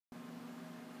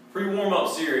Pre-Warmup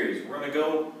Series. We're going to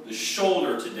go the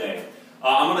shoulder today.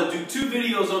 I'm going to do 2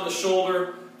 videos on the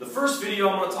shoulder. The first video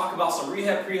I'm going to talk about some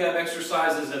rehab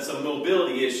exercises and some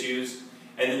mobility issues.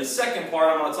 And then the second part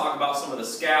I'm going to talk about some of the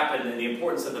scap and the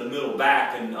importance of the middle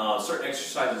back and certain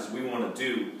exercises we want to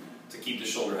do to keep the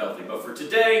shoulder healthy. But for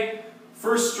today,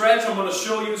 first stretch I'm going to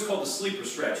show you is called the sleeper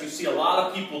stretch. You see a lot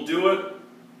of people do it.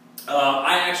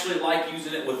 I actually like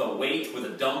using it with a weight, with a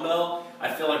dumbbell.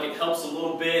 I feel like it helps a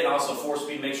little bit. It also forces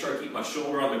me to make sure I keep my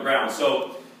shoulder on the ground.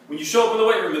 So when you show up in the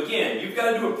weight room, again, you've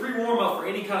got to do a pre-warm-up for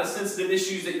any kind of sensitive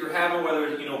issues that you're having,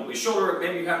 whether, your shoulder,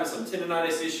 maybe you're having some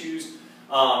tendinitis issues,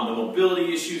 the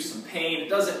mobility issues, some pain, it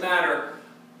doesn't matter.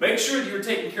 Make sure that you're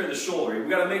taking care of the shoulder. We've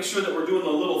got to make sure that we're doing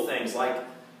the little things like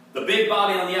the big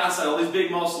body on the outside, all these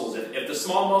big muscles. If the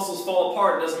small muscles fall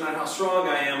apart, it doesn't matter how strong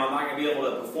I am, I'm not going to be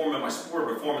able to perform in my sport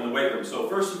or perform in the weight room. So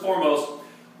first and foremost,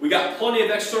 we got plenty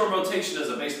of external rotation as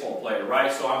a baseball player,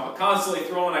 right? So I'm constantly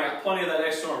throwing, I got plenty of that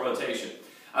external rotation.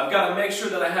 I've got to make sure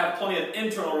that I have plenty of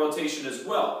internal rotation as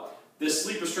well. This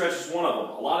sleeper stretch is one of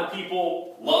them. A lot of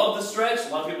people love the stretch, a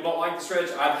lot of people don't like the stretch.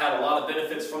 I've had a lot of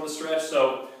benefits from the stretch,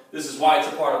 so this is why it's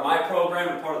a part of my program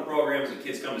and part of the programs that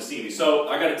kids come to see me. So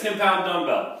I got a 10-pound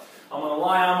dumbbell. I'm going to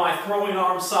lie on my throwing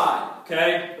arm side,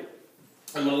 okay?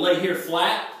 I'm going to lay here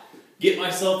flat, get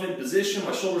myself in position,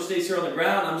 my shoulder stays here on the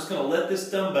ground. I'm just going to let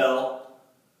this dumbbell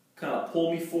kind of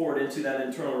pull me forward into that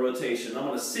internal rotation. I'm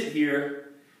going to sit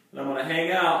here and I'm going to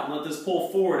hang out and let this pull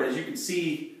forward. As you can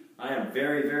see, I am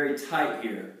very, very tight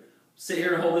here. Sit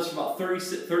here and hold this for about 30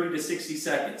 to 60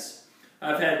 seconds.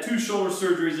 I've had 2 shoulder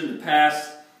surgeries in the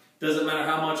past. Doesn't matter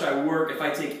how much I work, if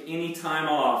I take any time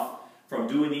off from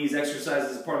doing these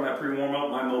exercises as part of my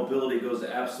pre-warm-up, my mobility goes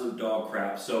to absolute dog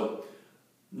crap. So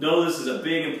know this is a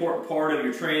big, important part of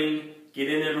your training. Get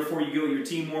in there before you go your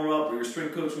team warm-up or your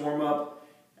strength coach warm-up.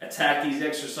 Attack these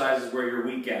exercises where you're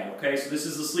weak at, okay? So this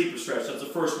is the sleeper stretch. That's the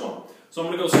first one. So I'm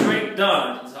going to go straight,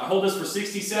 done. I hold this for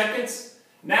 60 seconds.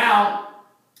 Now,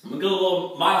 I'm going to go a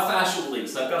little myofascial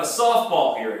release. I've got a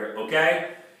softball here,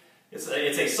 okay? It's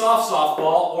a soft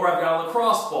softball, or I've got a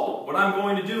lacrosse ball. What I'm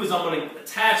going to do is I'm going to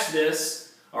attach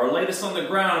this, or lay this on the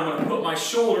ground. I'm going to put my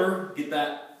shoulder, get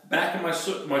that back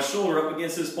of my shoulder up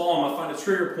against this ball. I'm going to find a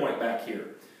trigger point back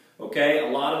here. Okay,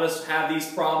 a lot of us have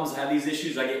these problems, have these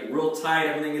issues. I get real tight,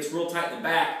 everything gets real tight in the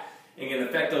back, and can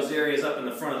affect those areas up in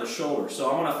the front of the shoulder.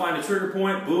 So I'm going to find a trigger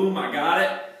point, boom, I got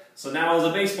it. So now as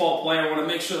a baseball player, I want to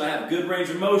make sure that I have good range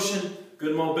of motion,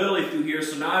 good mobility through here.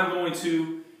 So now I'm going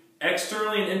to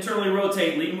externally and internally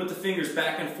rotate, leading with the fingers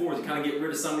back and forth to kind of get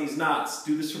rid of some of these knots.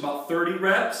 Do this for about 30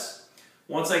 reps.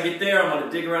 Once I get there, I'm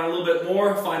going to dig around a little bit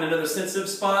more, find another sensitive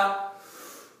spot.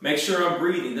 Make sure I'm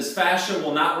breathing. This fascia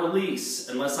will not release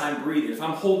unless I'm breathing. If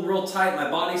I'm holding real tight,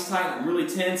 my body's tight, I'm really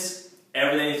tense,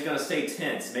 everything is going to stay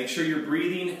tense. Make sure you're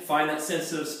breathing, find that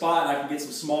sensitive spot, and I can get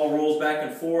some small rolls back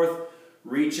and forth,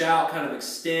 reach out, kind of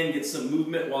extend, get some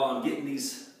movement while I'm getting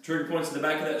these trigger points in the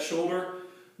back of that shoulder.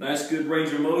 Nice, good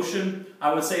range of motion.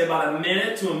 I would say about a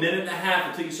minute to a minute and a half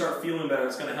until you start feeling better.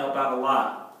 It's going to help out a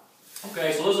lot.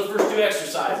 Okay, so those are the first 2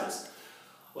 exercises.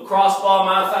 Lacrosse ball,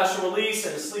 myofascial release,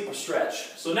 and the sleeper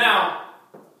stretch. So now,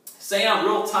 say I'm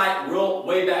real tight, real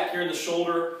way back here in the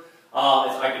shoulder.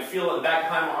 I can feel it in the back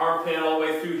behind my armpit all the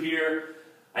way through here.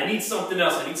 I need something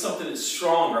else. I need something that's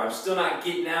stronger. I'm still not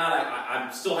getting out.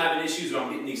 I'm still having issues where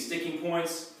I'm getting these sticking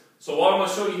points. So what I'm going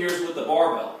to show you here is with the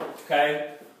barbell.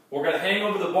 Okay? We're going to hang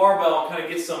over the barbell and kind of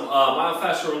get some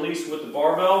myofascial release with the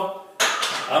barbell.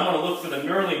 I'm going to look for the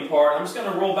knurling part. I'm just going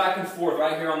to roll back and forth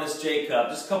right here on this J cup,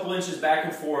 just a couple inches back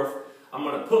and forth. I'm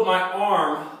going to put my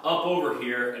arm up over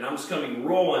here, and I'm just going to be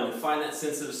rolling and find that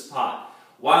sensitive spot,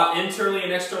 while internally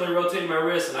and externally rotating my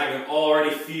wrist, and I can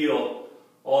already feel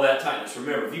all that tightness.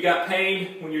 Remember, if you got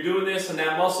pain when you're doing this and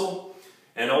that muscle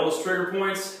and all those trigger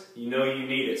points, you know you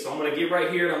need it. So I'm going to get right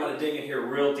here, and I'm going to dig in here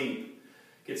real deep.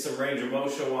 Get some range of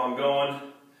motion while I'm going.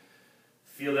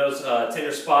 Feel those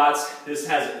tender spots. This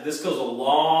goes a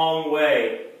long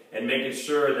way in making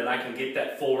sure that I can get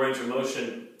that full range of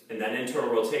motion and that internal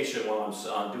rotation while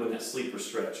I'm doing that sleeper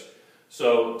stretch.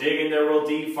 So dig in there real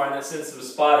deep, find that sensitive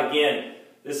spot. Again,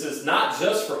 this is not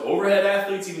just for overhead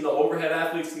athletes, even though overhead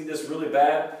athletes need this really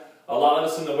bad. A lot of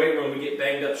us in the weight room, we get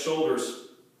banged up shoulders,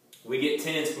 we get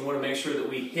tense, we want to make sure that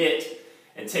we hit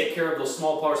and take care of those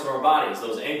small parts of our bodies,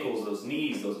 those ankles, those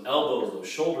knees, those elbows, those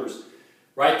shoulders.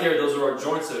 Right there, those are our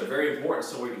joints that are very important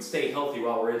so we can stay healthy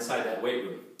while we're inside that weight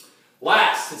room.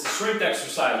 Last, it's a strength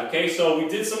exercise, okay? So we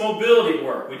did some mobility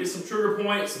work. We did some trigger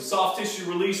points, some soft tissue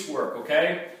release work,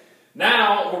 okay?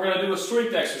 Now, we're going to do a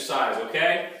strength exercise,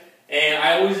 okay? And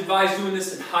I always advise doing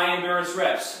this in high endurance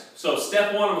reps. So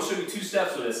step 1, I'm going to show you 2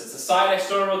 steps with this. It's a side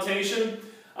external rotation.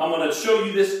 I'm going to show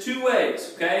you this 2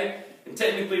 ways, okay? And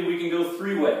technically we can go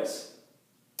 3 ways.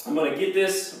 I'm going to get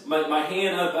this, my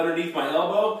hand up underneath my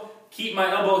elbow. Keep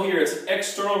my elbow here. It's an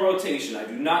external rotation. I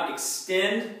do not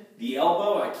extend the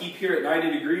elbow. I keep here at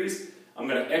 90 degrees. I'm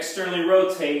going to externally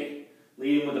rotate,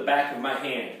 leading with the back of my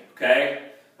hand,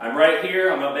 okay? I'm right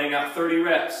here. I'm going to bang out 30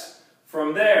 reps.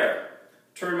 From there,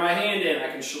 turn my hand in.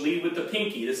 I can lead with the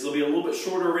pinky. This will be a little bit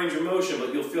shorter range of motion,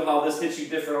 but you'll feel how this hits you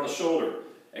different on the shoulder.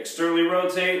 Externally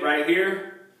rotate right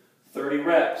here, 30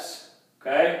 reps,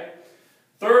 okay?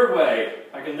 Third way,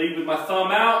 I can lead with my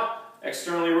thumb out,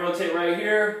 externally rotate right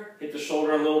here, hit the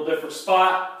shoulder in a little different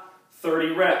spot,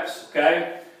 30 reps,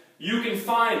 okay? You can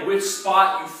find which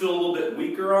spot you feel a little bit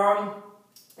weaker on,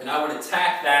 and I would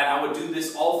attack that. I would do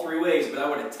this all 3 ways, but I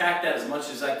would attack that as much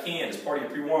as I can as part of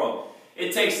your pre-warm-up.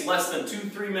 It takes less than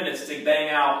 2-3 minutes to bang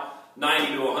out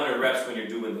 90 to 100 reps when you're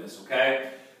doing this,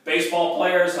 okay? Baseball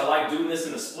players, I like doing this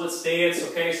in a split stance,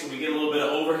 okay? So we get a little bit of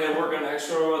overhead work on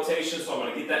external rotation, so I'm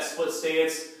going to get that split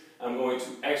stance. I'm going to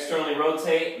externally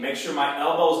rotate. Make sure my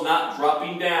elbow's not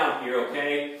dropping down here,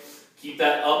 okay? Keep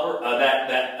that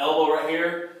that elbow right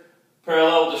here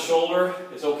parallel with the shoulder.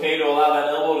 It's okay to allow that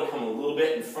elbow to come a little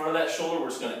bit in front of that shoulder. We're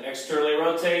just going to externally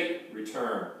rotate,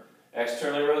 return.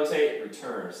 Externally rotate,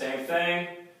 return. Same thing.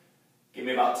 Give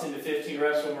me about 10 to 15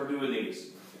 reps when we're doing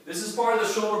these. This is part of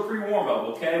the shoulder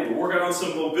pre-warm-up, okay? We're working on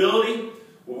some mobility.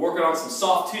 We're working on some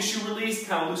soft tissue release,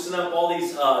 kind of loosen up all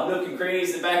these nook and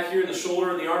crannies in the back here in the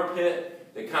shoulder and the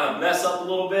armpit. They kind of mess up a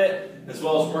little bit, as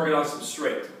well as working on some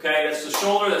strength, okay? That's the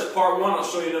shoulder. That's part 1. I'll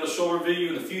show you another shoulder video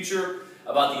in the future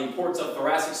about the importance of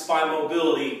thoracic spine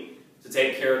mobility to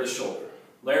take care of the shoulder.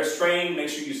 Laird's Training, make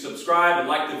sure you subscribe and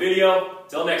like the video.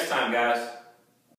 Till next time, guys.